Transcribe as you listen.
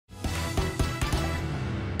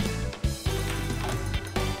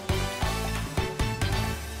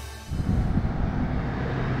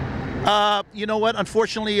You know what?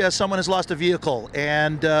 Unfortunately, someone has lost a vehicle.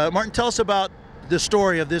 And Martin, tell us about the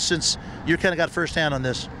story of this, since you kind of got firsthand on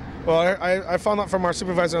this. Well, I found out from our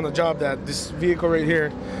supervisor on the job that this vehicle right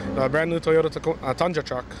here, a brand new Toyota Tundra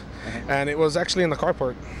truck, and it was actually in the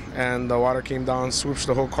carport, and the water came down, swooped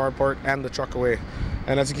the whole carport and the truck away.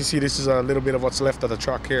 And as you can see, this is a little bit of what's left of the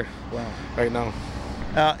truck here. Wow. Right now.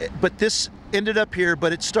 But this ended up here,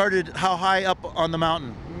 but it started how high up on the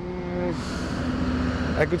mountain?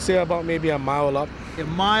 I could say about maybe a mile up. A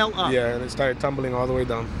mile up? Yeah, and it started tumbling all the way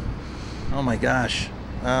down. Oh my gosh.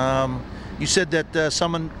 You said that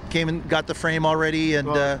someone came and got the frame already, and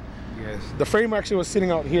yes, the frame actually was sitting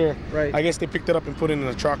out here. Right. I guess they picked it up and put it in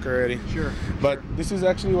the truck already. Sure. But this is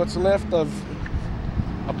actually what's left of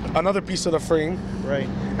another piece of the frame. Right.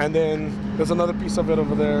 And then there's another piece of it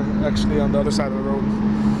over there, actually on the other side of the road.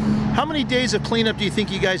 How many days of cleanup do you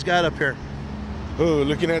think you guys got up here? Oh,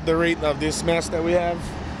 looking at the rate of this mess that we have,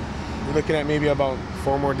 we're looking at maybe about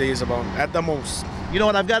 4 more days, about at the most. You know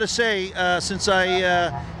what, I've got to say, since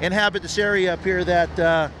I inhabit this area up here,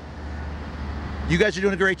 that you guys are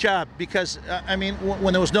doing a great job, because, I mean,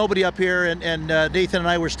 when there was nobody up here and Nathan and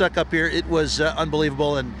I were stuck up here, it was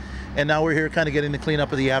unbelievable, and now we're here kind of getting the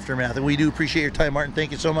cleanup of the aftermath, and we do appreciate your time, Martin.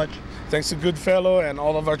 Thank you so much. Thanks to Goodfellow and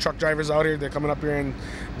all of our truck drivers out here. They're coming up here and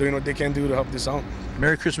doing what they can do to help this out.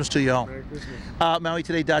 Merry Christmas to you all. Merry Christmas.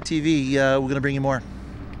 MauiToday.tv, we're going to bring you more.